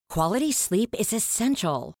Quality sleep is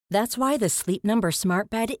essential. That's why the Sleep Number Smart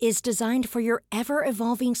Bed is designed for your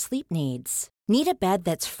ever-evolving sleep needs. Need a bed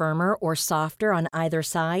that's firmer or softer on either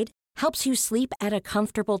side? Helps you sleep at a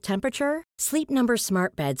comfortable temperature? Sleep Number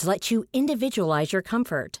Smart Beds let you individualize your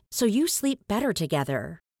comfort, so you sleep better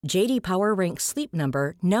together. J.D. Power ranks Sleep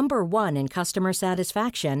Number number 1 in customer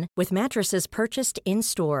satisfaction with mattresses purchased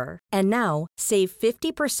in-store. And now, save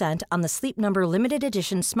 50% on the Sleep Number Limited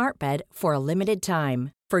Edition Smart Bed for a limited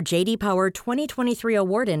time. For J.D. Power 2023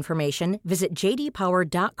 award information, visit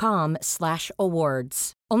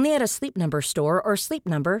jdpower.com/awards. Only at a Sleep Number store or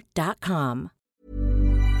sleepnumber.com.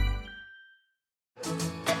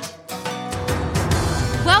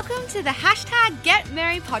 Welcome to the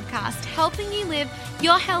 #GetMerry podcast, helping you live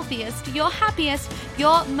your healthiest, your happiest,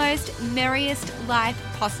 your most merriest life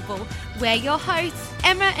possible. We're your hosts,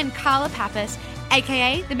 Emma and Carla Pappas,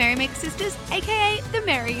 aka the Merry Make Sisters, aka the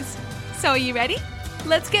Marys. So are you ready?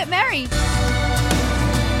 Let's get merry.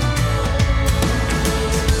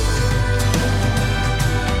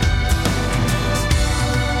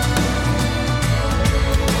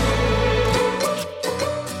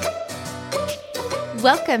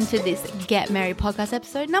 Welcome to this Get Merry podcast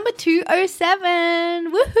episode number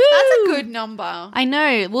 207. Woohoo! That's a good number. I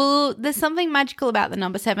know. Well, there's something magical about the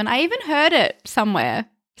number 7. I even heard it somewhere.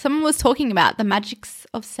 Someone was talking about the magics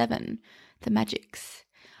of 7. The magics.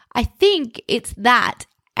 I think it's that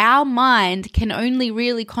our mind can only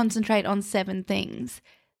really concentrate on 7 things.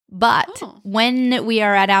 But when we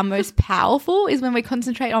are at our most powerful is when we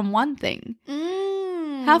concentrate on one thing.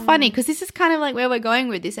 How funny, because this is kind of like where we're going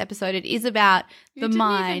with this episode. It is about the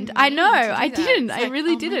mind. I know, I didn't. I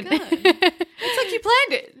really didn't. It's like you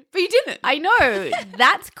planned it, but you didn't. I know.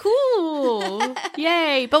 That's cool.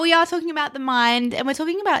 Yay. But we are talking about the mind, and we're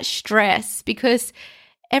talking about stress because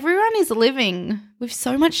everyone is living with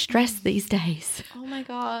so much stress these days. Oh my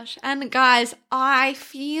gosh. And guys, I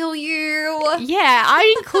feel you. Yeah,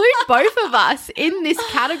 I include both of us in this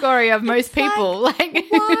category of most people. Like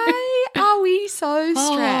why are we so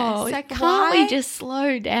stressed? Like, can't we just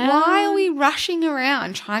slow down? Why are we rushing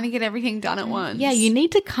around trying to get everything done at once? Yeah, you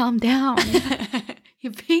need to calm down.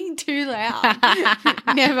 You're being too loud.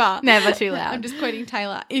 Never too loud. I'm just quoting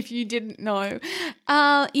Taylor, if you didn't know.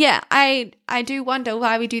 Yeah, I do wonder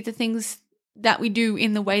why we do the things that we do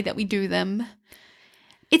in the way that we do them.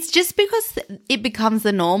 It's just because it becomes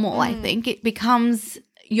the normal, I think. It becomes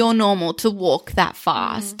your normal to walk that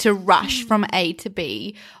fast, to rush from A to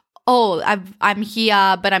B. Oh, I'm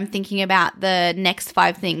here, but I'm thinking about the next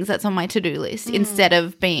 5 things that's on my to-do list instead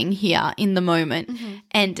of being here in the moment.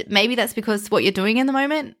 And maybe that's because what you're doing in the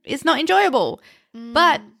moment is not enjoyable.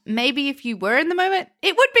 But maybe if you were in the moment,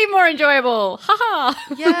 it would be more enjoyable. Ha-ha.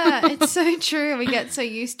 Yeah, it's so true. We get so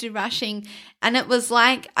used to rushing. And it was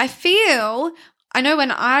like, I know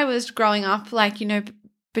when I was growing up, like, you know,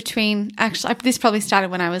 this probably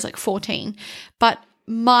started when I was like 14, but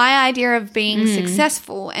my idea of being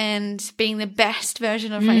successful and being the best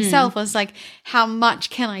version of myself was like, how much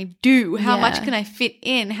can I do? How much can I fit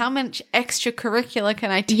in? How much extracurricular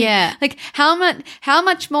can I do? Yeah. Like how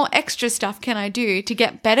much more extra stuff can I do to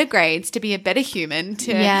get better grades, to be a better human,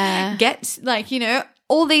 to get like, you know,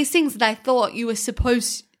 all these things that I thought you were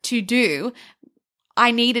supposed to do.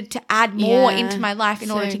 I needed to add more into my life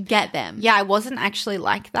in order to get them. Yeah, I wasn't actually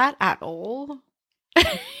like that at all.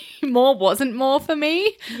 More wasn't more for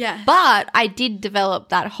me. Yeah. But I did develop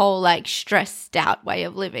that whole like stressed out way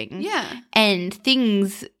of living. Yeah. And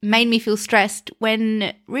things made me feel stressed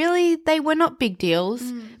when really they were not big deals.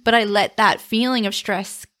 But I let that feeling of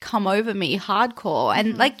stress come over me hardcore.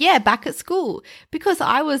 And like, yeah, back at school, because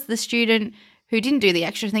I was the student who didn't do the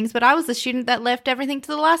extra things, but I was the student that left everything to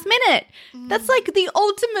the last minute. That's like the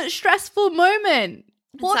ultimate stressful moment.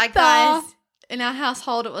 It's like, guys, in our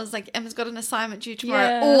household, it was like, Emma's got an assignment due tomorrow.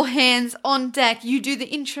 Yeah. All hands on deck. You do the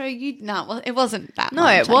intro. Well, it wasn't that no,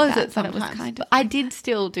 much. No, it was like at some point. Kind of. I did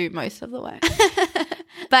still do most of the work.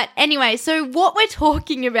 But anyway, so what we're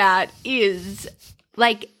talking about is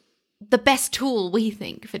like the best tool we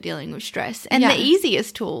think for dealing with stress and the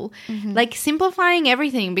easiest tool, like simplifying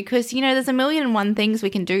everything because, you know, there's 1,000,001 things we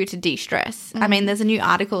can do to de-stress. I mean, there's a new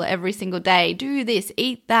article every single day. Do this,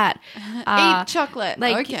 eat that. Eat chocolate.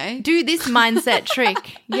 Like, okay. Do this mindset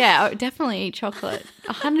trick. Yeah, definitely eat chocolate.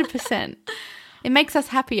 100%. It makes us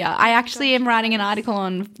happier. I actually am writing an article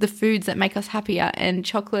on the foods that make us happier, and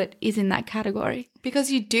chocolate is in that category.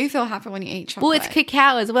 Because you do feel happy when you eat chocolate. Well, it's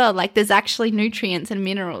cacao as well. Like, there's actually nutrients and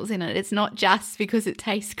minerals in it. It's not just because it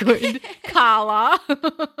tastes good. Carla.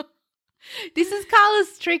 This is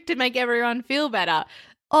Carla's trick to make everyone feel better.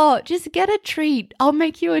 Oh, just get a treat. I'll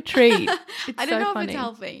make you a treat. I don't know if it's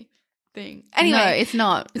healthy. thing. No, Anyway, it's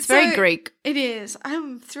not. It's very so- Greek, it is.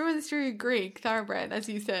 I'm through and through Greek thoroughbred, as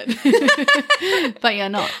you said. but you're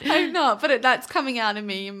not. I'm not, but that's coming out of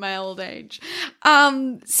me in my old age.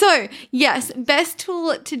 So yes, best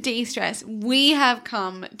tool to de-stress we have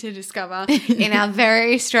come to discover in our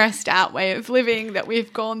very stressed out way of living that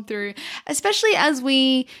we've gone through, especially as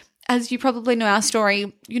you probably know our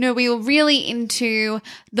story, we were really into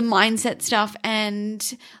the mindset stuff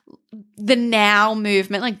and the now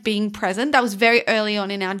movement, like being present. That was very early on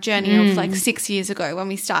in our journey of like 6 years ago when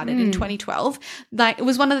we started in 2012. Like it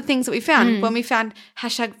was one of the things that we found when we found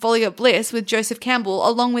 #Follow Your Bliss with Joseph Campbell.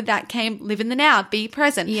 Along with that came live in the now, be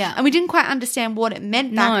present. Yeah. And we didn't quite understand what it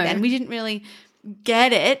meant back No. then. We didn't really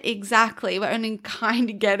get it exactly. We're only kind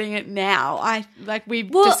of getting it now. We've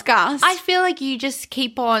discussed. I feel like you just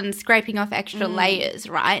keep on scraping off extra layers,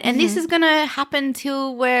 right? And this is going to happen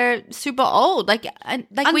till we're super old.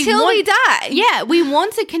 until we die. Yeah, we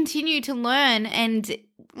want to continue to learn and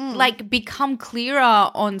like become clearer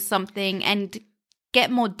on something and get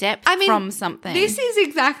more depth from something. This is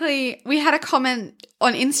exactly, we had a comment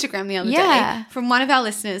on Instagram the other Yeah. day from one of our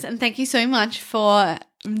listeners, and thank you so much for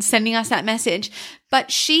sending us that message.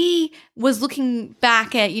 But she was looking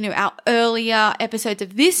back at, our earlier episodes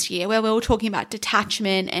of this year where we were talking about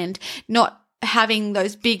detachment and not having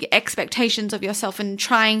those big expectations of yourself and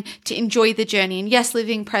trying to enjoy the journey, and yes,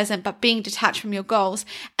 living present, but being detached from your goals.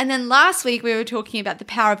 And then last week we were talking about the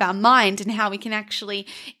power of our mind and how we can actually,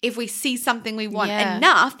 if we see something we want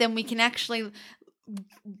enough, then we can actually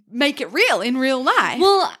make it real in real life.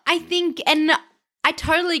 Well, I think, and I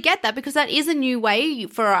totally get that because that is a new way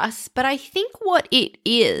for us. But I think what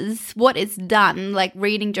it's done, like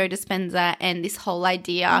reading Joe Dispenza and this whole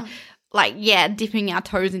idea, dipping our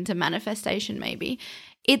toes into manifestation maybe.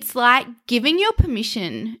 It's like giving yourself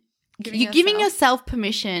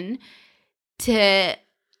permission to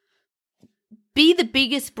be the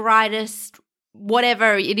biggest, brightest,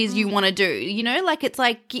 whatever it is you want to do.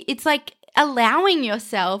 It's like allowing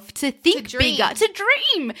yourself to think bigger, to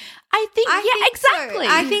dream. I think exactly. So.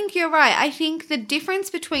 I think you're right. I think the difference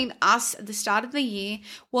between us at the start of the year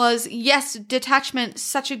was, yes, detachment,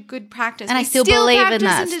 such a good practice. And I still believe in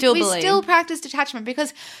that. We still practice detachment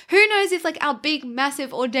because who knows if our big,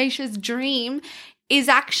 massive, audacious dream is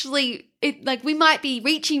actually we might be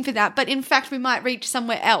reaching for that, but in fact we might reach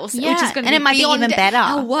somewhere else, which is going to be it might be even better.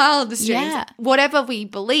 Our wildest dreams. Yeah. Whatever we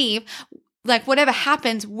believe, whatever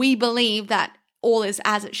happens, we believe that all is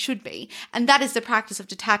as it should be. And that is the practice of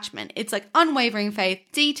detachment. It's like unwavering faith,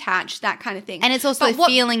 detached, that kind of thing. And it's also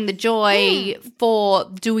feeling the joy for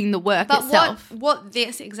doing the work itself. What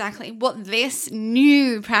this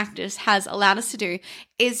new practice has allowed us to do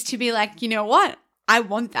is to be like, you know what? I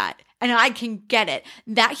want that. And I can get it.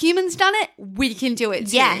 That human's done it. We can do it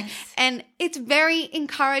too. Yes. And it's very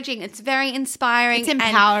encouraging. It's very inspiring. It's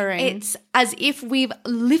empowering. And it's as if we've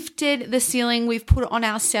lifted the ceiling we've put on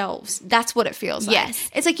ourselves. That's what it feels like. Yes.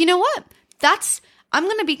 It's like, you know what? I'm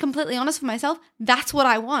going to be completely honest with myself. That's what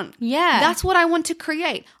I want. Yeah. That's what I want to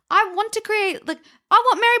create. I want to create, I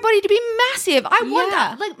want Marybody to be massive. I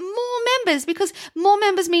want more members, because more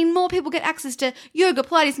members mean more people get access to yoga,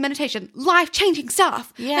 Pilates, meditation, life-changing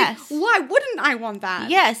stuff. Yes. Why wouldn't I want that?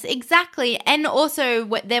 Yes, exactly. And also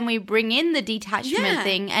then we bring in the detachment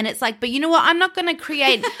thing, and it's like, but you know what? I'm not going to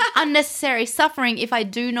create unnecessary suffering if I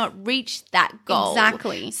do not reach that goal.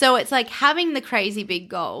 Exactly. So it's like having the crazy big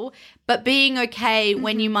goal, but being okay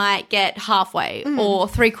when you might get halfway or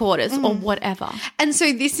 3/4 or whatever. And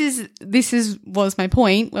so this was my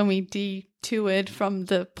point when we detoured from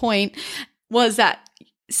the point, was that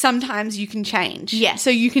sometimes you can change. Yes. So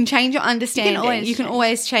you can change your understanding. You can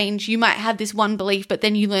always change. You might have this one belief, but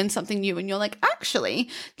then you learn something new and you're like, actually,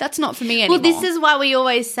 that's not for me anymore. Well, this is why we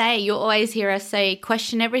always say, you'll always hear us say,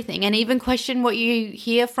 question everything, and even question what you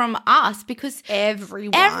hear from us, because every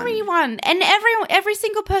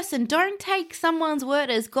single person, don't take someone's word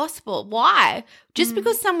as gospel. Why? Just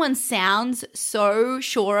because someone sounds so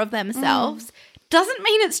sure of themselves doesn't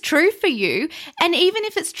mean it's true for you. And even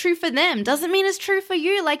if it's true for them, doesn't mean it's true for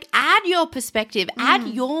you. Like, add your perspective, add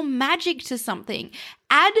your magic to something,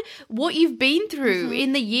 add what you've been through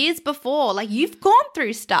in the years before. Like, you've gone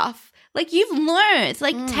through stuff. Like, you've learned.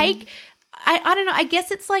 Like, I don't know. I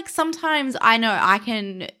guess it's like sometimes I know I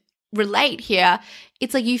can relate here.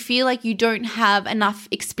 It's like you feel like you don't have enough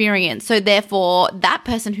experience. So therefore, that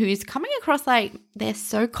person who's coming across like they're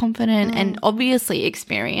so confident and obviously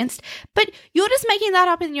experienced, but you're just making that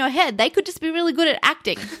up in your head. They could just be really good at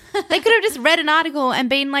acting. They could have just read an article and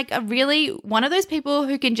been like one of those people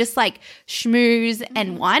who can just like schmooze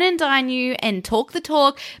and wine and dine you and talk the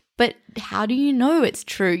talk, but how do you know it's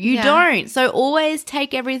true? You don't. So always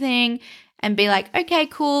take everything and be like, okay,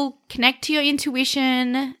 cool, connect to your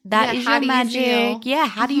intuition. That is your magic. Yeah,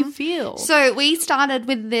 how do you feel? So we started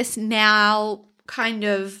with this now kind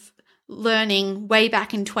of learning way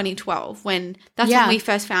back in 2012 when we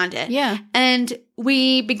first found it. Yeah. And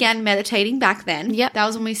we began meditating back then. Yep. That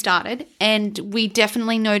was when we started. And we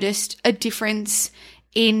definitely noticed a difference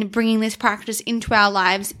in bringing this practice into our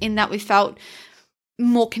lives in that we felt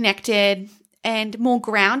more connected and more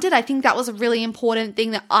grounded. I think that was a really important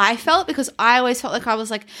thing that I felt because I always felt like I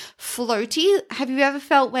was like floaty. Have you ever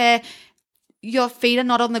felt where your feet are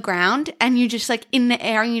not on the ground and you're just like in the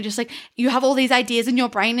air and you're just like, you have all these ideas in your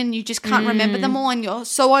brain and you just can't remember them all and you're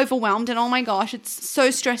so overwhelmed and oh my gosh, it's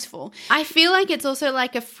so stressful. I feel like it's also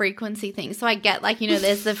like a frequency thing. So I get like,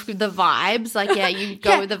 there's the vibes. Like, you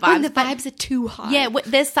go with the vibes. When the vibes are too high. Yeah,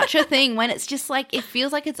 there's such a thing when it's just like, it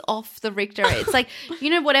feels like it's off the Richter. It's like,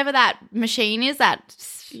 whatever that machine is, that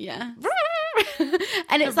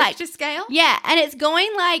and it's like Richter scale. Yeah, and it's going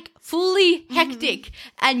like fully hectic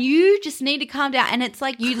and you just need to calm down, and it's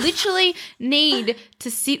like you literally need to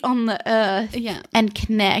sit on the earth and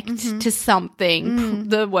connect to something,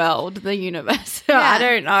 the world, the universe. I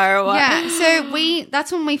don't know. Yeah, so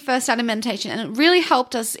that's when we first started meditation, and it really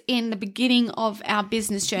helped us in the beginning of our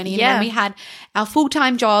business journey. And when we had our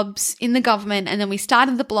full-time jobs in the government, and then we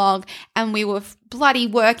started the blog, and we were bloody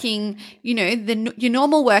working, your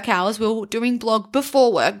normal work hours. We were doing blog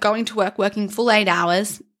before work, going to work, working full 8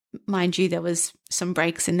 hours. Mind you, there was some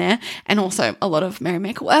breaks in there and also a lot of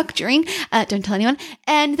merrymaker work during, don't tell anyone.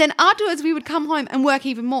 And then afterwards we would come home and work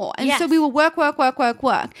even more. And so we would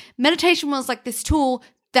work. Meditation was like this tool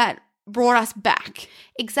that brought us back.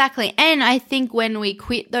 Exactly. And I think when we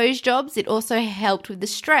quit those jobs, it also helped with the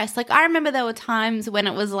stress. Like I remember there were times when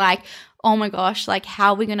it was like, oh my gosh, like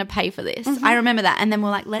how are we going to pay for this? I remember that. And then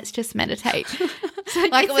we're like, let's just meditate. So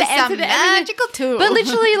like it was some magical tool. But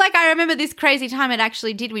literally, like I remember this crazy time it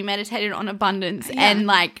actually did. We meditated on abundance and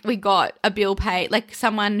like we got a bill paid, like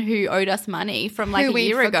someone who owed us money from like a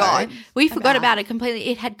year ago. We forgot about it completely.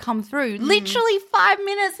 It had come through. Literally 5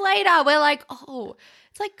 minutes later, we're like, oh,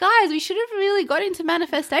 it's like, guys, we should have really got into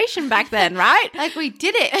manifestation back then, right? Like we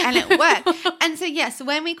did it and it worked. And so,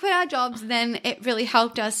 when we quit our jobs, then it really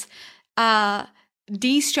helped us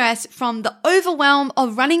de-stress from the overwhelm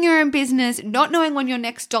of running your own business, not knowing when your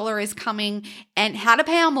next dollar is coming, and how to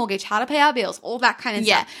pay our mortgage, how to pay our bills, all that kind of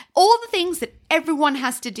stuff. All the things that everyone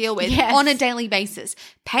has to deal with on a daily basis.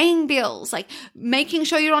 Paying bills, like making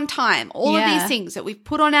sure you're on time, all of these things that we've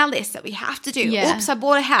put on our list that we have to do. Oops, I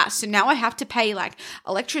bought a house, so now I have to pay like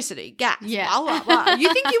electricity, gas, blah, blah, blah.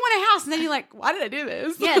 You think you want a house and then you're like, why did I do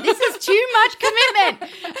this? Yeah, this is too much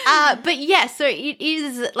commitment. But so it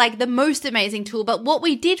is like the most amazing tool. But what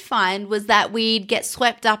we did find was that we'd get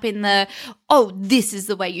swept up in the, this is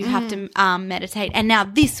the way you have to meditate. And now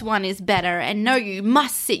this one is better. And no, you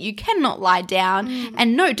must sit. You cannot lie down.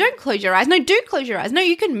 And no, don't close your eyes. No, do close your eyes. No,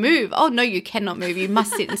 you can move. Oh, no, you cannot move. You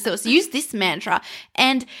must sit still. So use this mantra.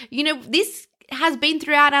 And, this has been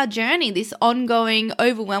throughout our journey, this ongoing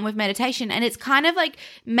overwhelm with meditation. And it's kind of like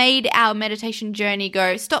made our meditation journey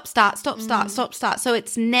go stop, start, stop, start, stop, start. So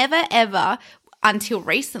it's never, ever until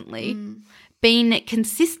recently been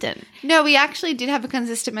consistent. No, we actually did have a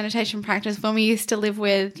consistent meditation practice when we used to live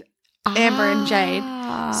with Amber and Jade.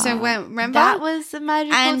 So remember? That was a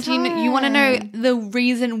magical time. And you want to know the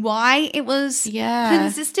reason why it was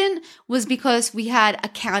consistent was because we had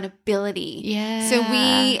accountability. Yeah. So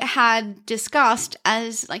we had discussed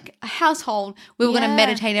as like a household, we were going to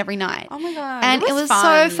meditate every night. Oh my God. And it was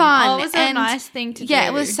so fun. Oh, it was a nice thing to do. Yeah,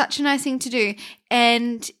 it was such a nice thing to do.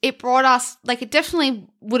 And it brought us, like it definitely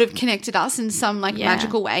would have connected us in some like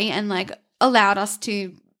magical way and like allowed us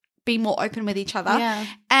to be more open with each other. Yeah.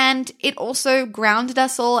 And it also grounded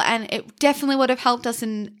us all, and it definitely would have helped us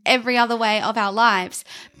in every other way of our lives.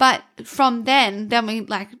 But from then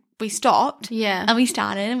we stopped. Yeah. And we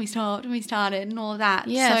started and we stopped and we started and all of that.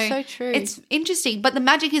 Yeah, so true. It's interesting. But the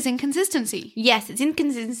magic is in consistency. Yes, it's in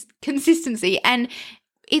consistency. And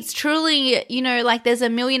it's truly, like there's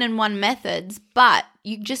 1,000,001 methods, but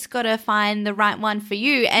you just got to find the right one for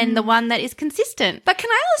you and the one that is consistent. But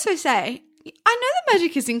can I also say, I know the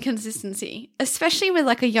magic is in consistency, especially with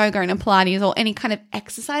like a yoga and a Pilates or any kind of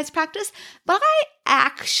exercise practice. But I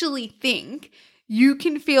actually think you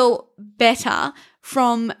can feel better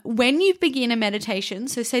from when you begin a meditation.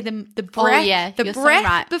 So say the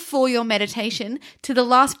breath before your meditation to the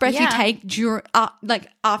last breath you take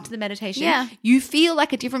after the meditation. Yeah. You feel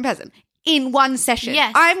like a different person. in one session.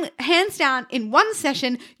 Yes. I'm hands down, in one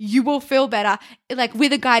session, you will feel better, like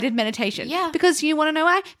with a guided meditation. Yeah. Because you want to know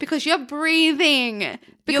why? Because you're breathing.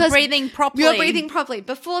 You're breathing properly. You're breathing properly.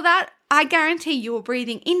 Before that, I guarantee you were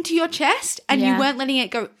breathing into your chest and you weren't letting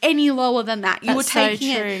it go any lower than that. You were That's so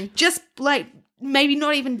taking true. it just like maybe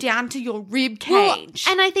not even down to your rib cage.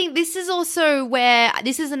 Well, and I think this is also where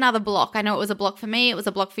this is another block. I know it was a block for me. It was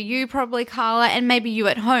a block for you, probably, Carla, and maybe you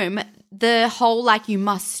at home. The whole like you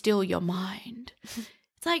must still your mind.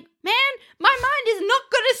 It's like, man, my mind is not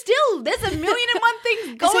gonna still. There's a million and one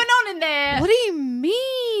things going on in there. What do you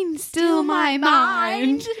mean, still my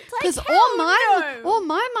mind? Because Like, all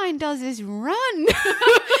my mind does is run.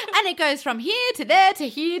 and it goes from here to there to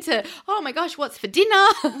here to, oh my gosh, what's for dinner?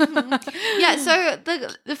 Yeah, so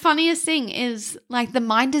the funniest thing is like the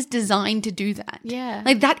mind is designed to do that. Yeah.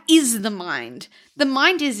 Like that is the mind. The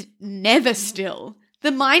mind is never still.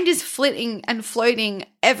 The mind is flitting and floating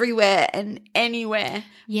everywhere and anywhere.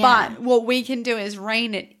 Yeah. But what we can do is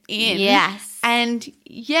rein it in. Yes. And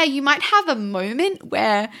yeah, you might have a moment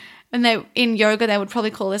where, and they in yoga they would probably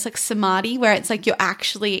call this like samadhi, where it's like you're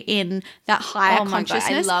actually in that higher Oh my God, I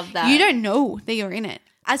consciousness. love that. You don't know that you're in it.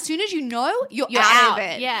 As soon as you know, you're You're out out. of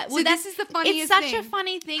it. Yeah. So Well, this is the funniest It's such thing. a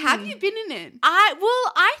funny thing. Have you been in it? I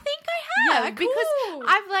think I have Yeah, because cool.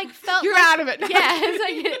 I've like felt You're like- out of it. Yeah, it's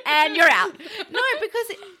like, and you're out. No,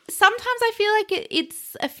 because sometimes I feel like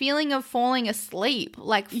it's a feeling of falling asleep,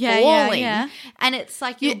 like falling, and it's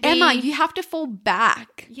like Emma, you have to fall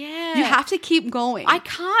back. yeah, You have to keep going. I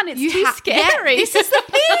can't. It's You too ha- scary. Yeah, this is the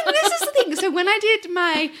thing. This is the thing. So when I did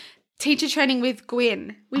my teacher training with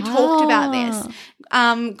Gwyn, we talked about this.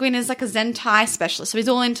 Gwyn is like a Zen Tai specialist, so he's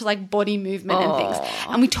all into like body movement and things.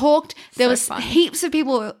 And we talked. There was fun. heaps of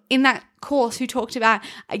people in that course who talked about,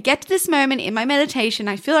 I get to this moment in my meditation,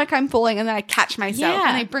 I feel like I'm falling, and then I catch myself Yeah.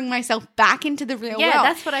 and I bring myself back into the real Yeah, world.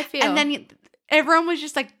 that's what I feel. And then everyone was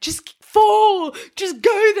just like, just fall, just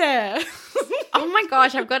go there. Oh my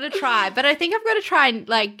gosh, I've got to try. But I think I've got to try and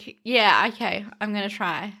like, yeah, okay, I'm gonna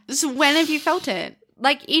try. So when have you felt it?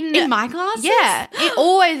 Like In my classes? Yeah,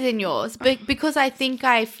 always in yours, but because I think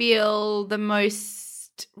I feel the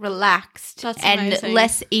most relaxed That's and amazing.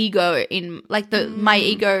 less ego in like my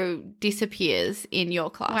ego disappears in your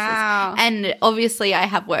classes. Wow. And obviously I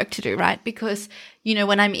have work to do, right? Because you know,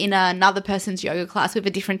 when I'm in another person's yoga class with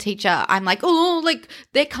a different teacher, I'm like, oh, like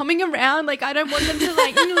they're coming around, like I don't want them to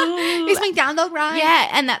like Is my down dog right? yeah,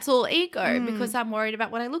 and that's all ego because I'm worried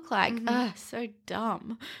about what I look like. Ugh, so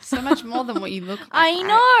dumb. So much more than what you look like. I right?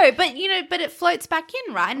 know, but you know, but it floats back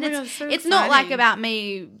in, right? And Oh my it's God, so it's not like exciting. about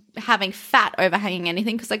me having fat overhanging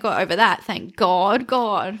anything because I got over that. Thank God.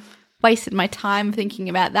 God, wasted my time thinking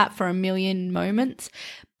about that for a million moments.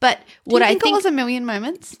 But Do what you I think think, it was a million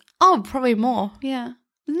moments? oh, probably more Yeah.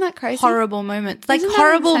 Isn't that crazy? horrible moments, like Isn't that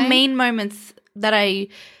horrible, insane? mean moments that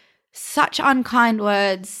such unkind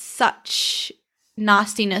words, such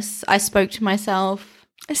nastiness. I spoke to myself.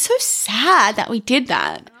 It's so sad that we did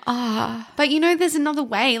that. Ah. But you know, there's another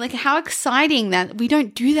way. Like, how exciting that we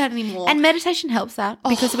don't do that anymore. And meditation helps that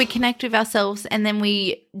because we connect with ourselves and then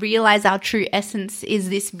we realize our true essence is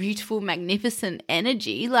this beautiful, magnificent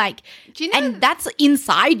energy. Like, Do you know and that's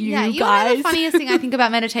inside you, yeah, you guys. know the funniest thing I think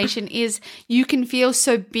about meditation is you can feel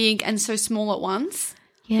so big and so small at once.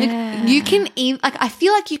 Yeah. Like, you can like I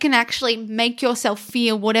feel like you can actually make yourself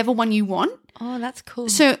feel whatever one you want. Oh, that's cool.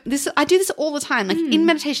 So I do this all the time. Like in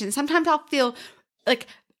meditation, sometimes I'll feel like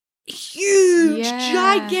huge, Yeah.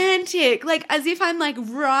 gigantic, like as if I'm like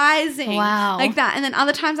rising, Wow. like that. And then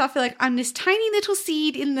other times I feel like I'm this tiny little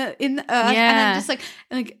seed in the earth, and Yeah. I'm just like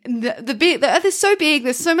the earth is so big.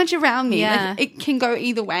 There's so much around me. Yeah. Like, it can go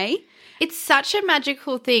either way. It's such a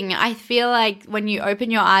magical thing. I feel like when you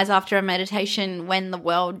open your eyes after a meditation, when the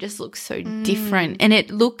world just looks so different and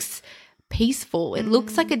it looks peaceful, it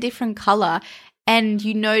looks like a different color. And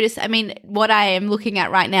you notice, I mean, what I am looking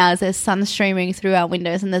at right now is there's sun streaming through our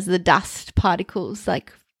windows and there's the dust particles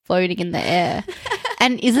like floating in the air.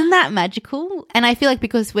 And isn't that magical? And I feel like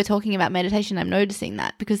because we're talking about meditation, I'm noticing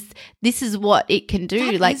that because this is what it can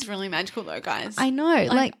do. That like, is really magical though, guys. I know,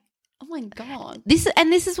 like oh my god. this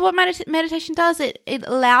is what meditation does. It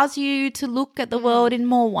allows you to look at the world in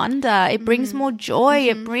more wonder. It brings more joy.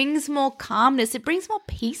 It brings more calmness. It brings more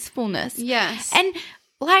peacefulness. Yes. And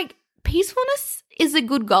like peacefulness is a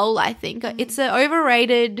good goal, I think. It's an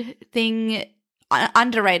overrated thing,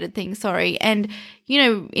 underrated thing, sorry. And, you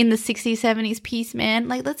know, in the 60s, 70s, peace, man,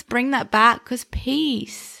 like let's bring that back because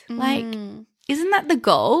peace, like, isn't that the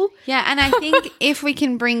goal? Yeah, and I think if we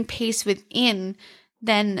can bring peace within,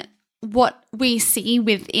 then what we see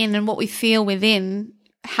within and what we feel within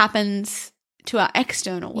happens to our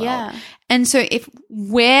external world. Yeah. And so if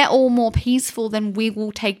we're all more peaceful, then we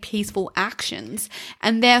will take peaceful actions,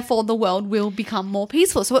 and therefore the world will become more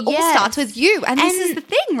peaceful. So it all starts with you. And this is the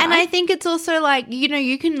thing, right? And I think it's also like, you know,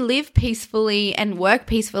 you can live peacefully and work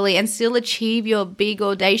peacefully and still achieve your big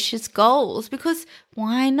audacious goals, because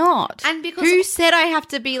why not? And because who said I have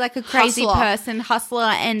to be like a crazy Hustler. hustler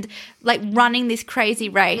and like running this crazy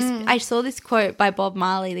race? I saw this quote by Bob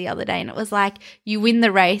Marley the other day, and it was like, you win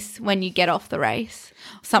the race when you get off the race.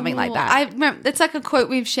 Something like that. I remember, it's like a quote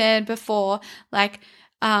we've shared before, like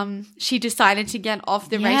she decided to get off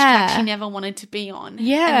the racetrack she never wanted to be on.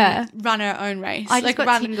 Yeah. And run her own race. I just like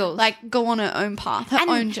got tingles. Like go on her own path, her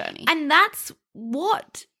own journey. And that's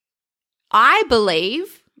what I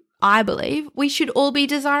believe we should all be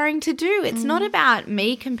desiring to do. It's not about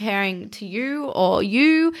me comparing to you or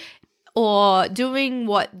doing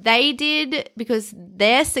what they did because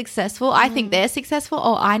they're successful. I think they're successful.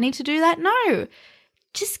 Oh, I need to do that. No.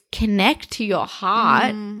 Just connect to your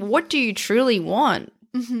heart. What do you truly want?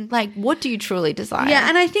 Like, what do you truly desire? Yeah,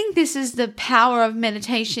 and I think this is the power of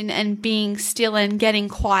meditation and being still and getting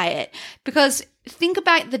quiet. Because think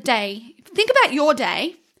about your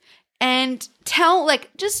day and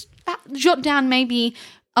just jot down maybe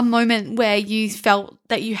a moment where you felt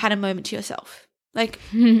that you had a moment to yourself. Like,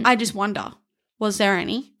 I just wonder, was there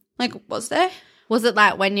any? Like, was there? Was it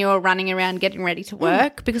like when you were running around getting ready to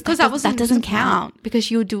work? Because that doesn't count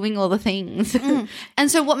because you were doing all the things.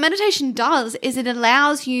 And so what meditation does is it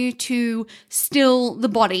allows you to still the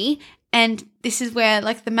body, and this is where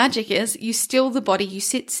like the magic is. You still the body, you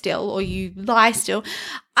sit still or you lie still.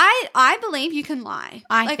 I believe you can lie.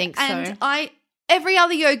 I think so. And every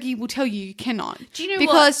other yogi will tell you cannot. Do you know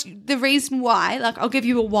because the reason why, like I'll give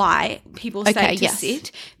you a why people say to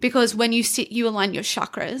sit, because when you sit, you align your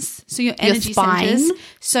chakras, so your energy spine. centers.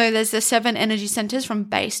 So there's the 7 energy centers from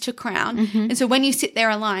base to crown. And so when you sit, they're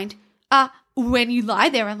aligned. When you lie,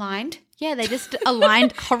 they're aligned. Yeah, they just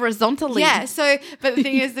aligned horizontally. Yeah, so but the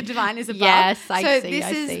thing is the divine is above. Yes, I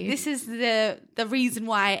see. This is the reason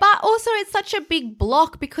why. But also it's such a big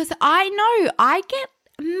block because I know I get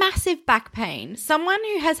massive back pain. Someone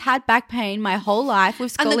who has had back pain my whole life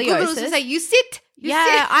with scoliosis. And the Googles will say, you sit.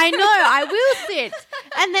 I know. I will sit.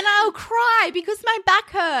 And then I'll cry because my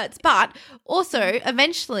back hurts. But also,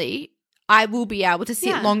 eventually, I will be able to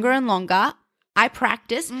sit longer and longer. I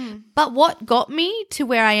practice. But what got me to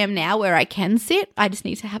where I am now, where I can sit, I just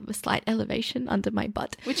need to have a slight elevation under my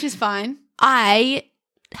butt. Which is fine. I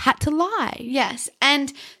had to lie. Yes.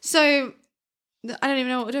 And so I don't even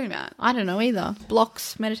know what we're talking about. I don't know either.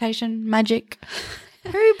 Blocks, meditation, magic.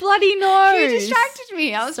 Who bloody knows? You distracted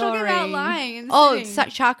me. I was talking about lying and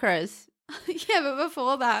such chakras. Yeah, but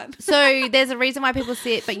before that. So there's a reason why people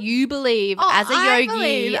sit, but you believe as a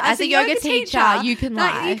yogi, as a yoga teacher, you can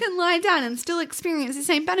lie. You can lie down and still experience the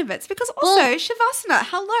same benefits. Because also, Shavasana,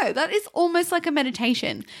 hello, that is almost like a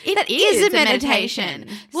meditation. It is a meditation.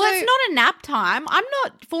 Well, it's not a nap time. I'm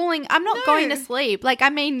not going to sleep. Like, I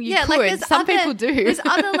mean, you could. Like some people do. There's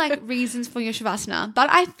other like reasons for your Shavasana, but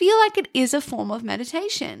I feel like it is a form of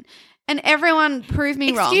meditation. And everyone prove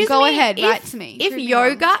me wrong. Go ahead, write to me. If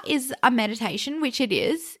yoga is a meditation, which it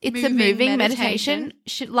is, it's a moving meditation.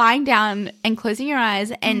 Lying down and closing your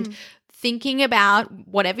eyes and thinking about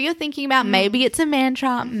whatever you're thinking about. Maybe it's a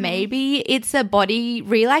mantra. Maybe it's a body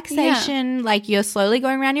relaxation. Like you're slowly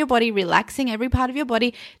going around your body, relaxing every part of your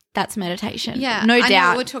body. That's meditation. Yeah. No doubt. I know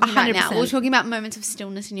what we're talking 100%. About now. We're talking about moments of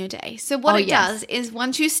stillness in your day. So what it does is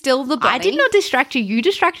once you still the body. I did not distract you. You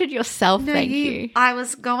distracted yourself. No, thank you. I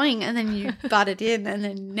was going and then you butted in and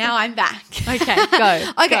then now I'm back. Okay,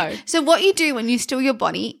 go. Okay. Go. So what you do when you still your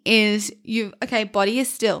body is body is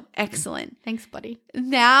still. Excellent. Thanks, buddy.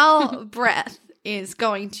 Now breath is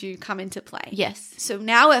going to come into play. Yes. So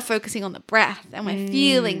now we're focusing on the breath and we're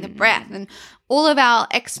feeling the breath and all of our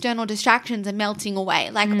external distractions are melting away.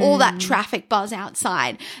 Like all that traffic buzz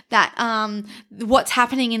outside, that what's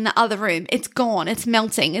happening in the other room, it's gone, it's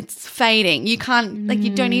melting, it's fading. You can't, like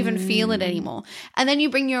you don't even feel it anymore. And then you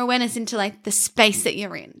bring your awareness into like the space that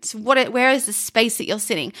you're in. So where is the space that you're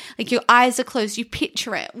sitting? Like your eyes are closed, you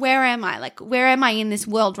picture it. Where am I? Like where am I in this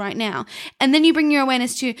world right now? And then you bring your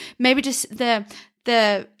awareness to maybe just the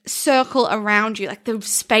circle around you, like the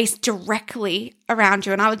space directly around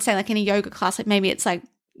you. And I would say like in a yoga class, like maybe it's like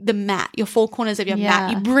the mat, your 4 corners of your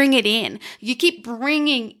mat. You bring it in. You keep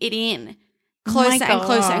bringing it in closer and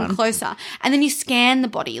closer and closer. And then you scan the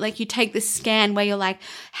body. Like you take this scan where you're like,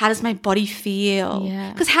 how does my body feel?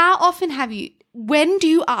 Yeah. Because how often when do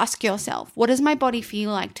you ask yourself, what does my body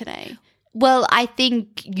feel like today? Well, I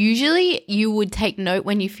think usually you would take note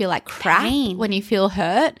when you feel like crap, when you feel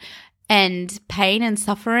hurt. and pain and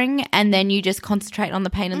suffering, and then you just concentrate on the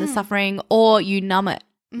pain and the suffering, or you numb it.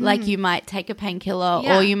 Like you might take a painkiller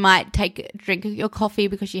or you might drink your coffee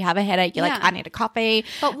because you have a headache. You're like, I need a coffee.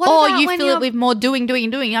 But what or about you when fill you're- it with more doing.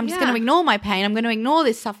 I'm just going to ignore my pain. I'm going to ignore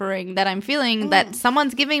this suffering that I'm feeling, that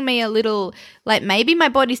someone's giving me a little, like maybe my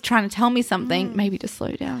body's trying to tell me something, maybe to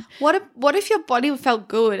slow down. What if your body felt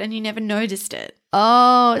good and you never noticed it?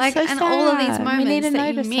 Oh, Like, it's so and sad. all of these We need moments to that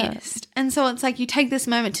you notice it. missed. And so it's like you take this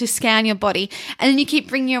moment to scan your body and then you keep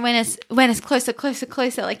bringing your awareness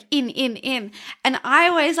closer, like in. And I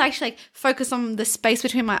always actually like focus on the space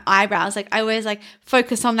between my eyebrows. Like I always like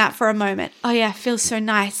focus on that for a moment. Oh yeah, it feels so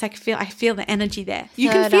nice. Like I feel the energy there. You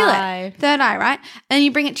can Third feel eye. it. Third eye, right? And then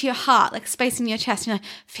you bring it to your heart, like space in your chest. And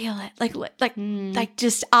you're like, feel it. Like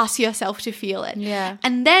just ask yourself to feel it. Yeah.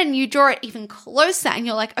 And then you draw it even closer and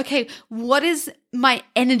you're like, okay, what is my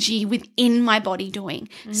energy within my body doing?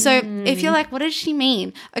 So if you're like, what does she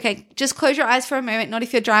mean? Okay, just close your eyes for a moment, not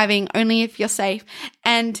if you're driving, only if you're safe,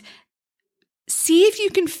 and see if you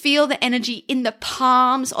can feel the energy in the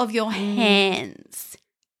palms of your hands.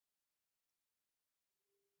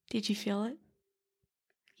 Did you feel it?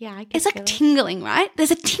 Yeah, I It's like tingling, right?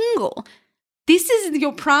 There's a tingle. This is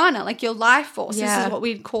your prana, like your life force. This Yeah. is what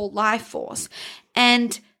we'd call life force.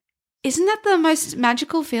 And isn't that the most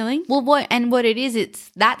magical feeling? Well, what it is,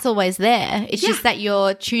 that's always there. It's just that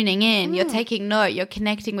you're tuning in, you're taking note, you're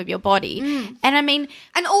connecting with your body. And I mean,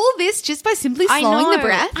 And all this just by simply slowing the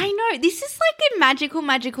breath. I know. This is like a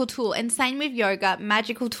magical tool. And same with yoga,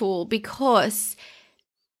 magical tool, because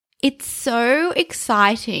it's so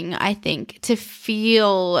exciting, I think, to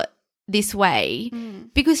feel this way.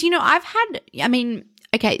 Because,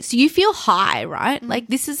 okay, so you feel high, right? Like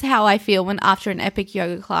this is how I feel when after an epic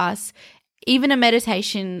yoga class, even a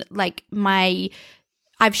meditation, like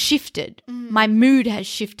I've shifted. My mood has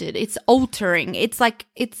shifted. It's altering. It's like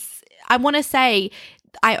I want to say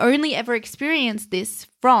I only ever experienced this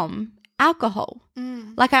from alcohol.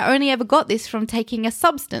 Like I only ever got this from taking a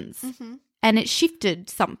substance. And it shifted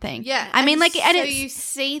something. Yeah. I mean, like, and so it's, you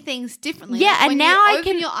see things differently. Yeah, Like, and when now you I open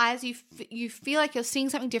can- your eyes, you feel like you're seeing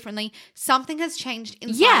something differently. Something has changed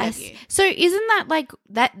inside yes. of you. So isn't that like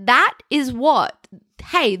that is what,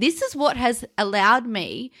 hey, this is what has allowed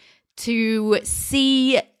me to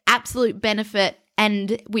see absolute benefit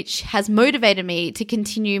and which has motivated me to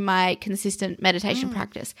continue my consistent meditation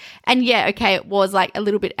practice. And yeah, okay, it was like a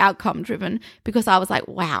little bit outcome driven because I was like,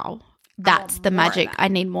 wow, that's the more of magic. that. I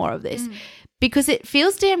need more of this. Because it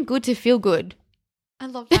feels damn good to feel good. I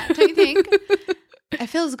love that. Don't you think? It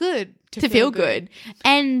feels good To feel good.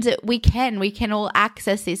 And we can all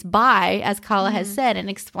access this by, as Carla has said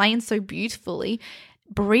and explained so beautifully,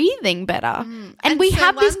 breathing better. And we so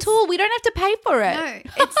have this once- tool. We don't have to pay for it.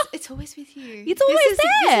 No, it's always with you. It's always This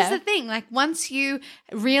there. is the thing. Like once you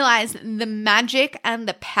realize the magic and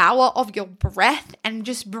the power of your breath and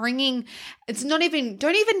just bringing, don't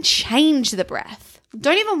even change the breath.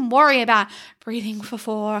 Don't even worry about breathing for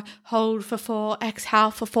 4, hold for 4, exhale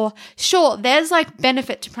for 4. Sure, there's like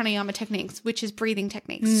benefit to pranayama techniques, which is breathing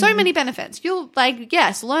techniques. So many benefits. You'll like,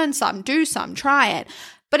 yes, learn some, do some, try it.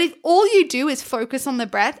 But if all you do is focus on the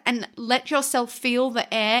breath and let yourself feel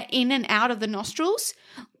the air in and out of the nostrils,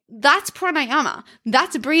 that's pranayama.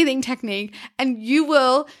 That's a breathing technique. And you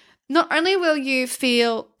will, not only will you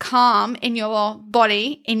feel calm in your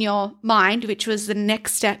body, in your mind, which was the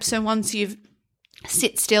next step. So once you've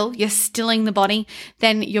sit still, you're stilling the body,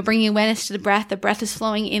 then you're bringing awareness to the breath is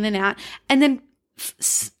flowing in and out. And then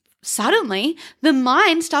suddenly the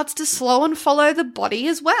mind starts to slow and follow the body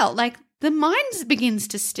as well. Like the mind begins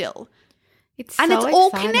to still. It's And so it's all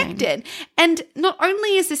exciting. connected. And not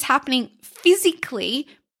only is this happening physically,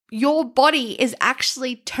 your body is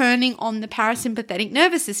actually turning on the parasympathetic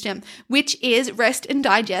nervous system, which is rest and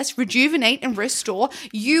digest, rejuvenate and restore.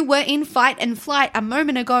 You were in fight and flight a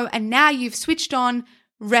moment ago, and now you've switched on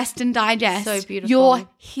rest and digest. So beautiful. You're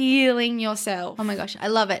healing yourself. Oh my gosh, I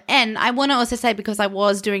love it. And I want to also say, because I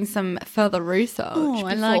was doing some further research. Oh,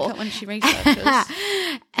 I like it when she researches.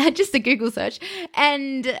 Just a Google search.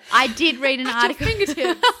 And I did read an article. fingertips.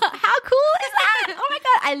 How cool is that? Oh my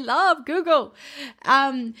God, I love Google.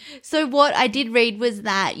 So what I did read was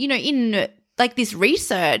that, in like this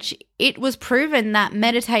research, it was proven that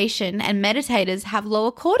meditation and meditators have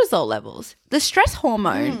lower cortisol levels, the stress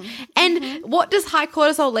hormone. And what does high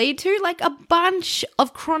cortisol lead to? Like a bunch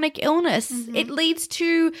of chronic illness. It leads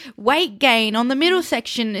to weight gain on the middle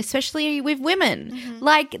section, especially with women.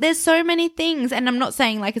 Like there's so many things. And I'm not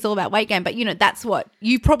saying like it's all about weight gain, but that's what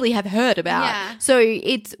you probably have heard about. Yeah. So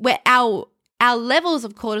it's where our our levels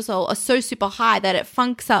of cortisol are so super high that it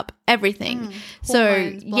funks up everything. So,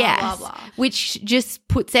 Hormones, blah, yes, blah, blah. which just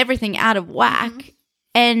puts everything out of whack.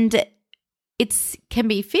 And it's can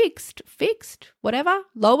be fixed, whatever,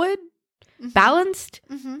 lowered, balanced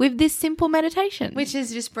with this simple meditation. Which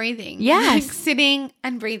is just breathing. Yes. Like sitting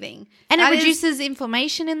and breathing. And That it is- reduces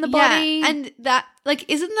inflammation in the body. Yeah, and that, like,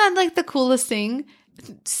 isn't that like the coolest thing?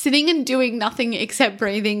 Sitting and doing nothing except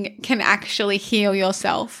breathing can actually heal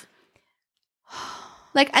yourself.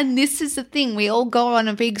 Like, and this is the thing. We all go on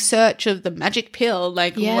a big search of the magic pill.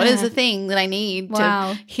 Like, what is Yeah. the thing that I need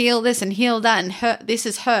Wow. to heal this and heal that and hurt? This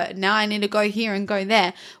is hurt. Now I need to go here and go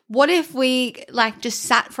there. What if we like just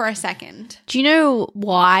sat for a second? Do you know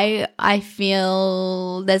why I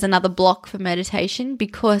feel there's another block for meditation?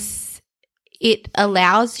 Because it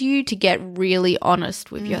allows you to get really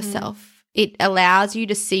honest with yourself. It allows you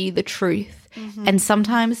to see the truth. And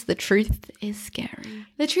sometimes the truth is scary.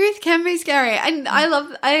 The truth can be scary. And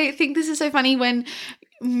I think this is so funny when,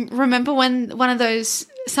 remember when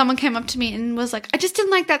someone came up to me and was like, I just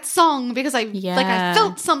didn't like that song because I Yeah.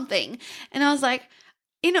 felt something. And I was like,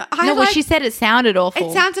 She said it sounded awful.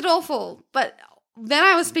 it sounded awful. But then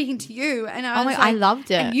I was speaking to you and I was like, I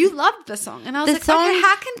loved it. And you loved the song. And I was The like, song- okay,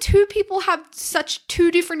 how can two people have such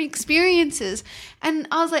two different experiences? And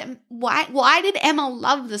I was like, why did Emma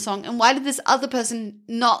love the song? And why did this other person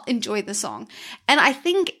not enjoy the song? And I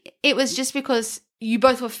think it was just because you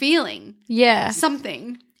both were feeling Yeah.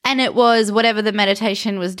 something. And it was whatever the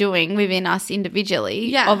meditation was doing within us individually.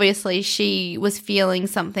 Yeah. Obviously, she was feeling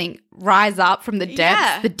something rise up from the depths,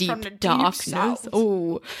 Yeah, the deep from the deep darkness. south.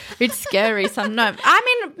 Oh, it's scary sometimes. I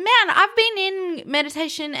mean, man, I've been in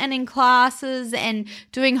meditation and in classes and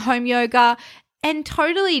doing home yoga and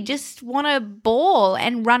totally just want to bawl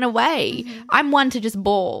and run away. I'm one to just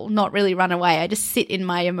bawl, not really run away. I just sit in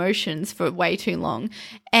my emotions for way too long.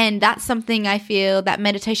 And that's something I feel that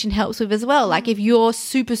meditation helps with as well. Like if you're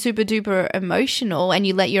super, super duper emotional and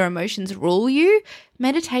you let your emotions rule you,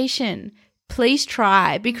 meditation, please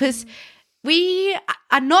try, because we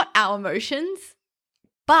are not our emotions,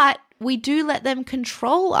 but we do let them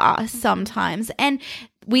control us sometimes. And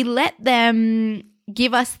we let them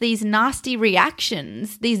give us these nasty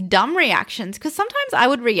reactions, these dumb reactions. Because sometimes I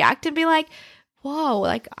would react and be like, whoa,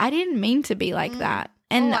 like I didn't mean to be like that.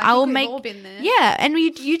 And Oh, I I will think we've make, all been there. yeah. And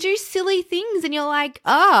you do silly things and you're like,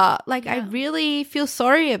 I really feel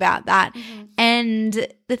sorry about that. And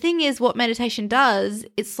the thing is, what meditation does,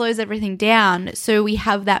 it slows everything down. So we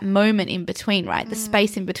have that moment in between, right? The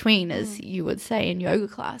space in between, as you would say in yoga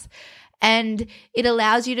class. And it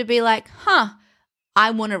allows you to be like,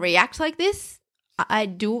 I want to react like this. I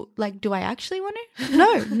do, like, do I actually want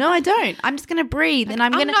to? No, I don't. I'm just going to breathe and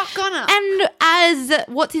I'm not gonna. And as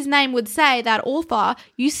what's his name would say, that author,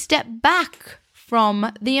 you step back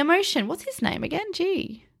from the emotion. What's his name again?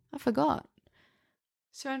 Gee, I forgot.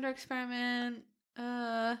 Surrender Experiment,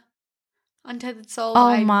 Untethered Soul.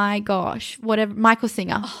 Oh my gosh. Whatever. Michael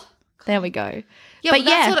Singer. There we go. Yeah,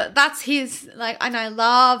 but but that's his, like, and I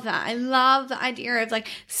love that. I love the idea of like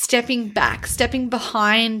stepping back, stepping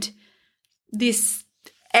behind this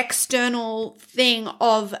external thing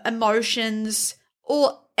of emotions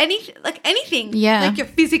or anything. Yeah. Like your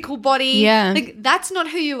physical body. Yeah. Like that's not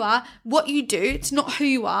who you are. What you do, it's not who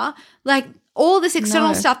you are. Like all this external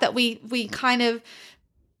No. stuff that we kind of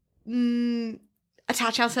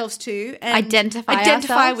attach ourselves to and Identify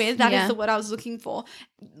ourselves. with. That is Yeah. the word I was looking for.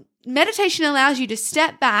 Meditation allows you to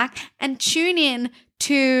step back and tune in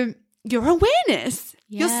to your awareness,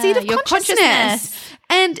 your Yeah, seat of your consciousness.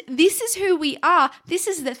 And this is who we are. This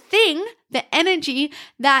is the thing, the energy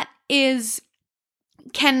that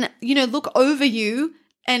can look over you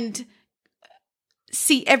and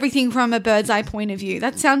see everything from a bird's eye point of view.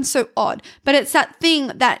 That sounds so odd, but it's that thing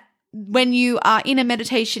that when you are in a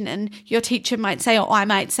meditation and your teacher might say, or I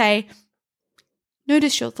might say,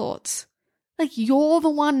 notice your thoughts. Like you're the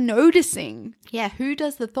one noticing. Yeah. Who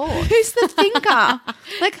does the thought? Who's the thinker?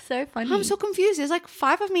 Like, So funny. I'm so confused. There's like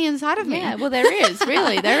 5 of me inside of me. Yeah. Well, there is.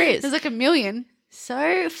 Really, there is. There's like a million.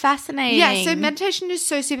 So fascinating. Yeah, so meditation is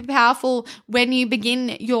so super powerful when you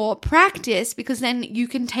begin your practice, because then you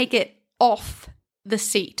can take it off the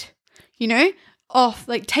seat, off,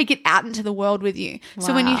 like take it out into the world with you.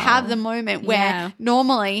 So when you have the moment where Yeah.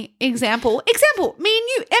 normally, example, me and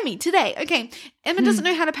you, Emmy, today, okay, Emma doesn't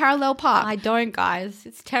know how to parallel park. I don't, guys.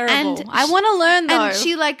 It's terrible. And I want to learn though. and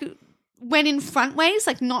she like went in front ways,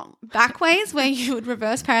 like not back ways where you would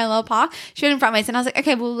reverse parallel park. She went in front ways and I was like,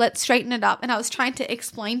 okay, well, let's straighten it up. And I was trying to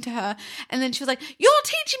explain to her. And then she was like, you're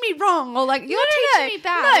teaching me wrong. Or like, you're teaching me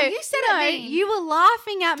bad. No, you said it mean. You were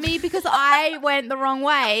laughing at me because I went the wrong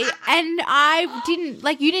way and I didn't,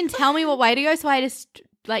 like, you didn't tell me what way to go. So I just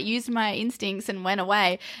like used my instincts and went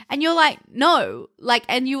away. And you're like, no, like,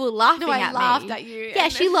 and you were laughing at me. I laughed at you. Yeah,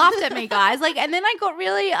 she laughed at me, guys. Like, and then I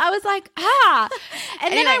was like,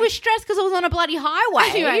 and then I was stressed because I was on a bloody highway.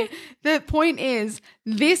 Anyway, the point is,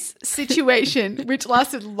 this situation, which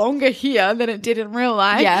lasted longer here than it did in real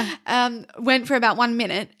life, went for about 1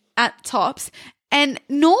 minute at tops. And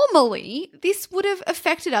normally, this would have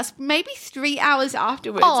affected us maybe 3 hours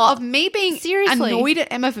afterwards of me being annoyed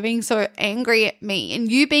at Emma for being so angry at me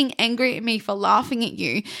and you being angry at me for laughing at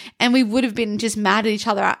you. And we would have been just mad at each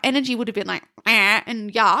other. Our energy would have been like,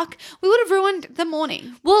 and yuck. We would have ruined the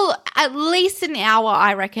morning. Well, at least an hour,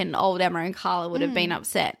 I reckon old Emma and Carla would have been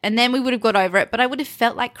upset. And then we would have got over it. But I would have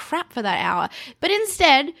felt like crap for that hour. But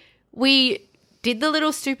instead, we did the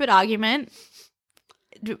little stupid argument.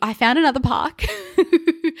 I found another park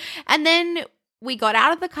and then we got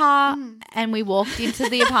out of the car and we walked into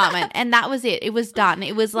the apartment and that was it. It was done.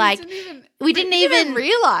 It was like we didn't even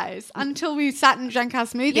realize until we sat and drank our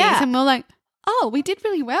smoothies and we were like, oh, we did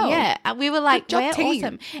really well. Yeah, we were like, we're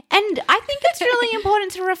awesome. And I think it's really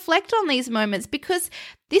important to reflect on these moments because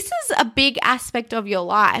this is a big aspect of your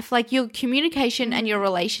life, like your communication and your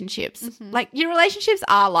relationships. Like your relationships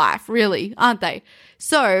are life, really, aren't they?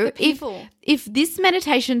 So if this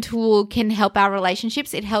meditation tool can help our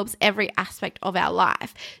relationships, it helps every aspect of our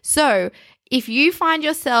life. So if you find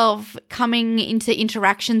yourself coming into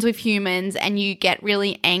interactions with humans and you get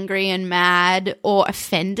really angry and mad or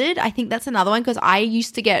offended, I think that's another one because I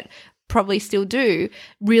used to get, probably still do,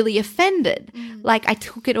 really offended. Like I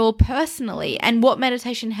took it all personally. And what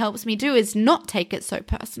meditation helps me do is not take it so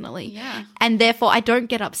personally. Yeah. And therefore I don't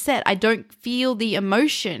get upset. I don't feel the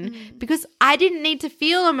emotion because I didn't need to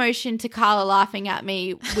feel emotion to Carla laughing at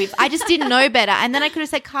me with, I just didn't know better. And then I could have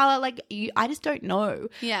said, Carla, like, I just don't know.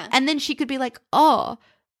 Yeah. And then she could be like, oh,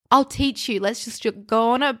 I'll teach you. Let's just go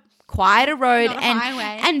on a quieter road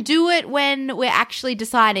and do it when we're actually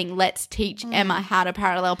deciding let's teach Emma how to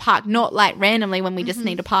parallel park, not like randomly when we just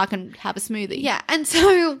need to park and have a smoothie. Yeah. And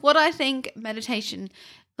so what I think meditation,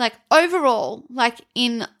 like overall, like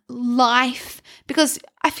in life, because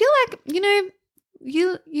I feel like, you know,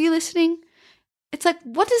 you listening, it's like,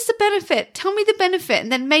 what is the benefit? Tell me the benefit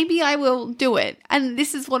and then maybe I will do it. And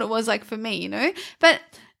this is what it was like for me, you know, but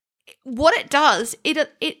what it does, it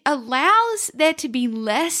allows there to be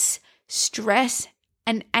less stress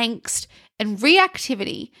and angst and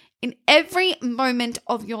reactivity in every moment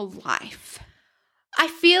of your life. I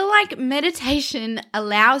feel like meditation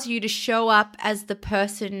allows you to show up as the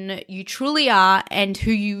person you truly are and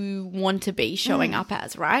who you want to be showing up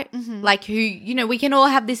as, right? Like who, you know, we can all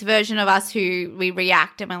have this version of us who we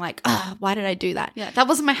react and we're like, oh, why did I do that? Yeah, that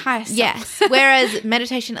wasn't my highest self. Yes. Whereas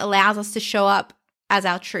meditation allows us to show up as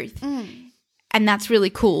our truth. And that's really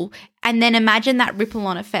cool. And then imagine that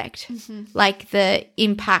ripple-on effect, like the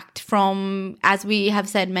impact from, as we have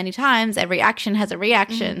said many times, every action has a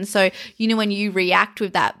reaction. So, you know, when you react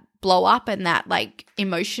with that blow up and that like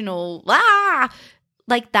emotional,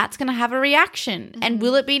 like that's going to have a reaction. And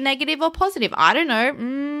will it be negative or positive? I don't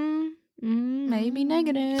know. Maybe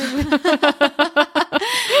negative.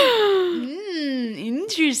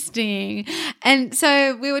 Interesting. And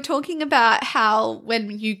so we were talking about how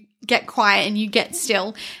when you get quiet and you get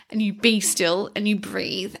still and you be still and you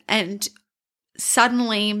breathe and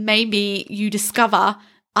suddenly maybe you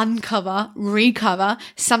uncover, recover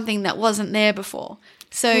something that wasn't there before.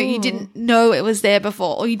 So you didn't know it was there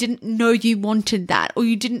before, or you didn't know you wanted that, or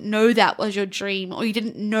you didn't know that was your dream, or you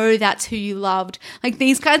didn't know that's who you loved. Like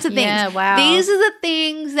these kinds of things. Yeah, wow. These are the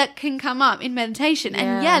things that can come up in meditation.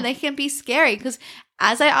 And they can be scary because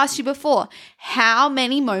as I asked you before, how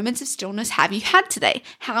many moments of stillness have you had today?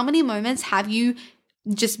 How many moments have you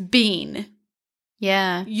just been?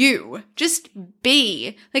 Yeah. You. Just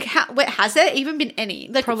be. Like, has there even been any?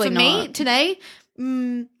 Like, Probably for not. me today,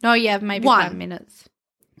 maybe 5 minutes.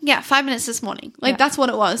 Yeah, 5 minutes this morning. Like, that's what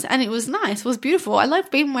it was. And it was nice. It was beautiful. I loved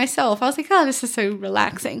being myself. I was like, oh, this is so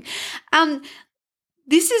relaxing.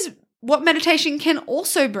 This is what meditation can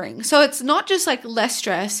also bring. So it's not just like less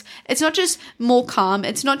stress. It's not just more calm.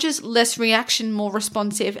 It's not just less reaction, more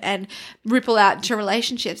responsive and ripple out to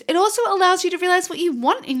relationships. It also allows you to realize what you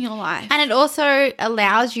want in your life. And it also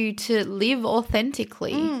allows you to live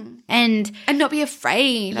authentically and not be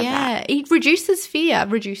afraid of that. It reduces fear.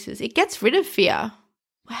 It gets rid of fear.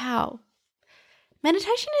 Wow.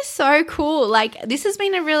 Meditation is so cool. Like, this has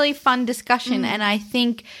been a really fun discussion, and I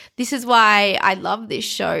think this is why I love this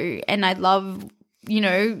show, and I love, you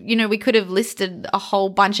know, we could have listed a whole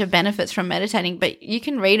bunch of benefits from meditating, but you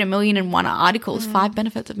can read 1,000,001 articles, 5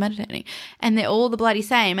 benefits of meditating, and they're all the bloody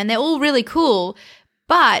same, and they're all really cool,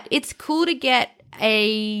 but it's cool to get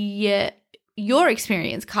your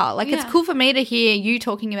experience, Carl. Like, it's cool for me to hear you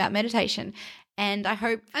talking about meditation. And I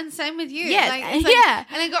hope, and same with you. Yes,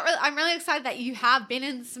 And I'm really excited that you have been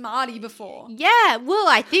in Smarty before. Yeah, well,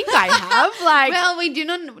 I think I have. Like, well, we do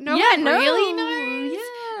not know. Really knows. Yeah.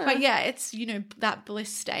 But yeah, it's, you know, that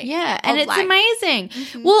bliss state. Yeah, and it's amazing.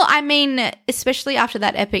 Well, I mean, especially after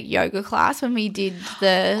that epic yoga class when we did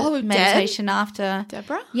the meditation after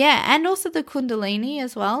Deborah. Yeah, and also the Kundalini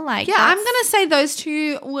as well. Like, yeah, I'm gonna say those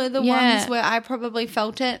two were the ones where I probably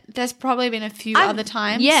felt it. There's probably been a few other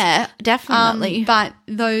times. Yeah, definitely. But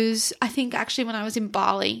those, I think, actually, when I was in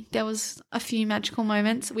Bali, there was a few magical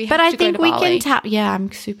moments. But I think we can tap. Yeah, I'm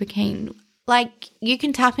super keen. Like, you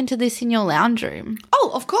can tap into this in your lounge room.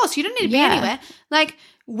 Oh, of course. You don't need to be anywhere. Like,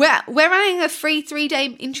 we're running a free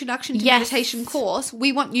 3-day introduction to meditation course.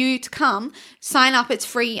 We want you to come, sign up. It's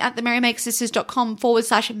free at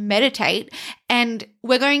themerrymakersisters.com/meditate. And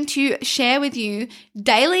we're going to share with you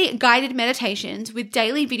daily guided meditations with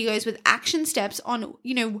daily videos with action steps on,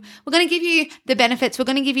 you know, we're going to give you the benefits. We're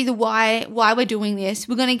going to give you the why we're doing this.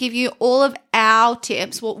 We're going to give you all of our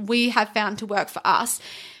tips, what we have found to work for us.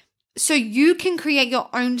 So you can create your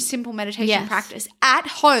own simple meditation practice at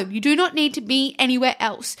home. You do not need to be anywhere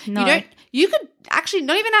else. No. You could actually,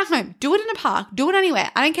 not even at home, do it in a park, do it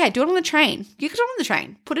anywhere. I don't care. Do it on the train. You can do it on the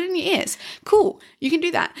train. Put it in your ears. Cool. You can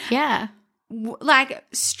do that. Yeah. Like,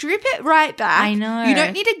 strip it right back. I know. You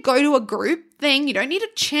don't need to go to a group thing. You don't need a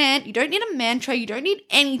chant. You don't need a mantra. You don't need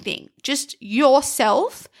anything. Just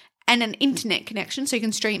yourself and an internet connection so you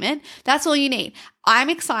can stream it. That's all you need. I'm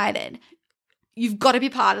excited. You've got to be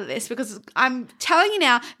part of this because I'm telling you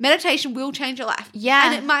now, meditation will change your life. Yeah.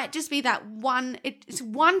 And it might just be that it's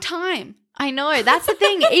one time. I know. That's the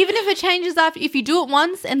thing. Even if it changes after, if you do it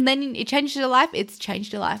once and then it changes your life, it's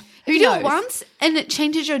changed your life. If you do it once and it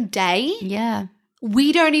changes your day,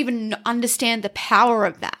 we don't even understand the power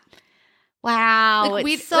of that. Wow. Like,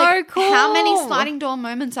 it's so cool. How many sliding door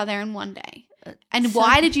moments are there in one day? And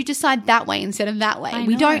why did you decide that way instead of that way?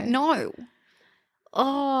 We don't know.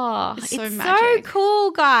 Oh, it's so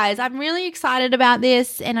cool, guys. I'm really excited about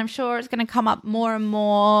this, and I'm sure it's going to come up more and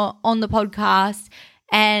more on the podcast.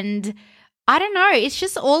 And I don't know, it's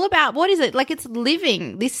just all about, what is it? Like, it's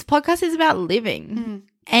living. This podcast is about living.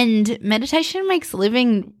 And meditation makes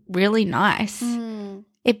living really nice.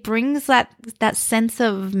 It brings that sense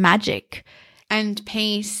of magic and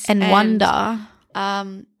peace and wonder.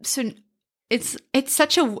 So it's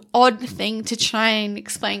such a odd thing to try and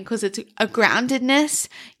explain because it's a groundedness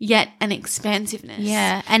yet an expansiveness.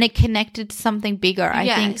 Yeah, and it connected to something bigger.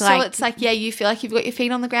 I think. So it's like, you feel like you've got your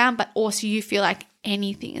feet on the ground, but also you feel like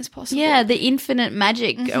anything is possible. Yeah, the infinite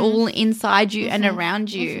magic all inside you and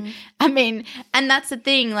around you. I mean, and that's the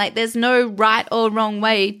thing. Like, there's no right or wrong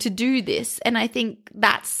way to do this, and I think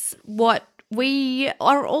that's what we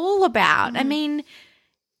are all about. I mean,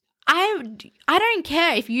 I don't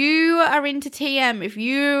care if you are into TM, if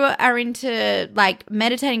you are into like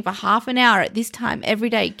meditating for half an hour at this time every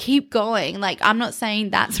day, keep going. Like, I'm not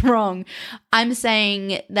saying that's wrong. I'm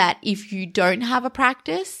saying that if you don't have a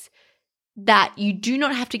practice, that you do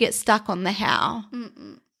not have to get stuck on the how.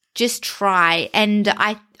 Just try. And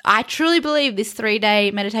I truly believe this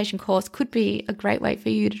 3-day meditation course could be a great way for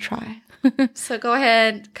you to try. So go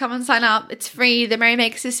ahead, come and sign up. It's free,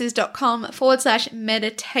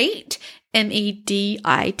 themerrymakersisters.com/meditate,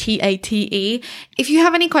 MEDITATE. If you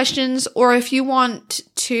have any questions or if you want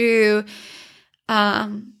to,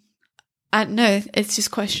 no, it's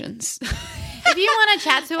just questions. If you want to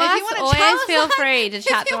chat to us, always feel free to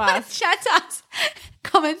chat to us. Chat to us.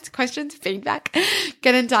 Comments, questions, feedback.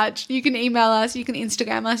 Get in touch. You can email us. You can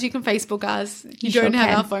Instagram us. You can Facebook us. You don't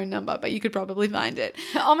have our phone number, but you could probably find it.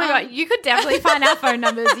 Oh my God. You could definitely find our phone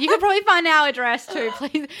numbers. You could probably find our address too,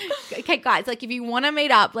 please. Okay, guys, like, if you want to meet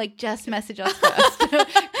up, like, just message us first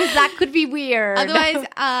because that could be weird. Otherwise,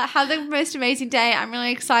 have the most amazing day. I'm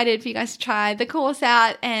really excited for you guys to try the course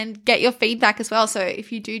out and get your feedback as well. So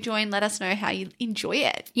if you do join, let us know how you enjoy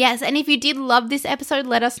it. Yes, and if you did love this episode,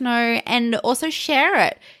 let us know, and also share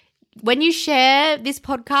it. When you share this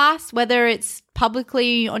podcast, whether it's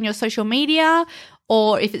publicly on your social media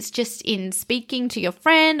or if it's just in speaking to your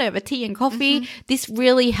friend over tea and coffee, this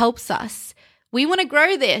really helps us. We want to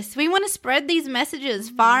grow this. We want to spread these messages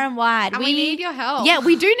far and wide. And we need your help. Yeah,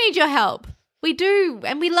 we do need your help. We do,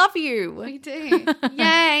 and we love you. We do.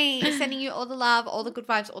 Yay. Sending you all the love, all the good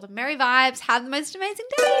vibes, all the merry vibes. Have the most amazing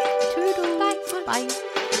day. Toodles. Bye. Bye.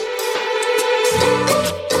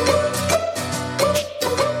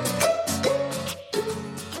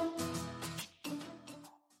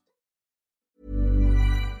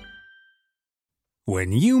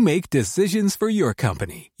 When you make decisions for your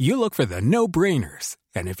company, you look for the no-brainers.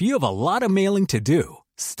 And if you have a lot of mailing to do,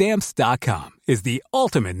 Stamps.com is the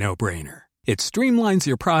ultimate no-brainer. It streamlines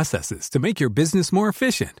your processes to make your business more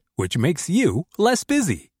efficient, which makes you less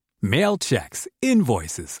busy. Mail checks,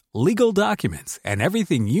 invoices, legal documents, and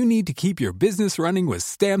everything you need to keep your business running with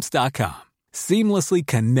Stamps.com. Seamlessly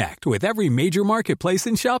connect with every major marketplace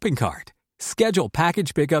and shopping cart. Schedule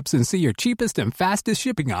package pickups and see your cheapest and fastest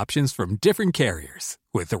shipping options from different carriers,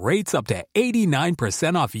 with rates up to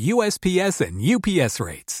 89% off USPS and UPS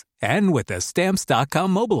rates. And with the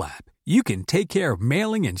Stamps.com mobile app, you can take care of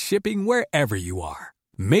mailing and shipping wherever you are.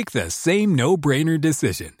 Make the same no-brainer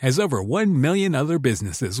decision as over 1 million other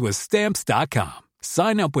businesses with Stamps.com.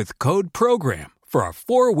 Sign up with code PROGRAM for a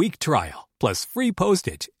 4-week trial, plus free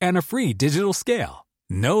postage and a free digital scale.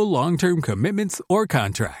 No long-term commitments or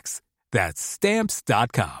contracts. That's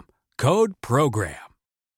Stamps.com. Code PROGRAM.